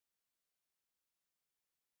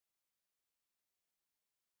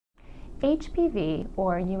HPV,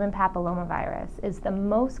 or human papillomavirus, is the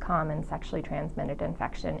most common sexually transmitted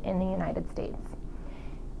infection in the United States.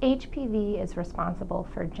 HPV is responsible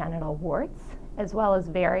for genital warts, as well as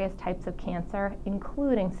various types of cancer,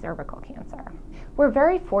 including cervical cancer. We're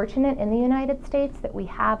very fortunate in the United States that we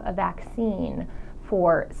have a vaccine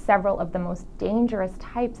for several of the most dangerous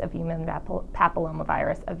types of human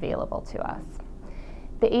papillomavirus available to us.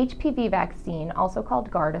 The HPV vaccine, also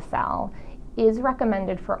called Gardasil, is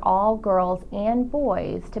recommended for all girls and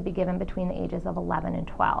boys to be given between the ages of 11 and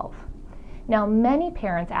 12. Now, many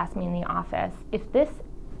parents ask me in the office, if this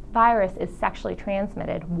virus is sexually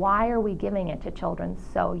transmitted, why are we giving it to children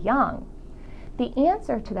so young? The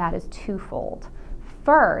answer to that is twofold.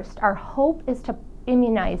 First, our hope is to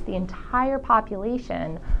immunize the entire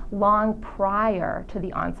population long prior to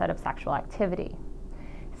the onset of sexual activity.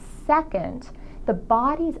 Second, the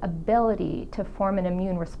body's ability to form an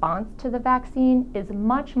immune response to the vaccine is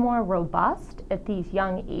much more robust at these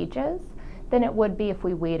young ages than it would be if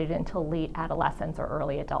we waited until late adolescence or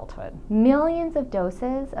early adulthood. Millions of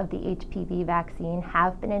doses of the HPV vaccine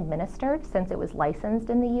have been administered since it was licensed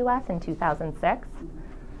in the US in 2006.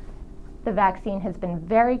 The vaccine has been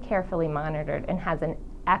very carefully monitored and has an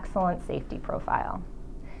excellent safety profile.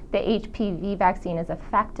 The HPV vaccine is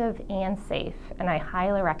effective and safe, and I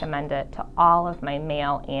highly recommend it to all of my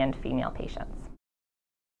male and female patients.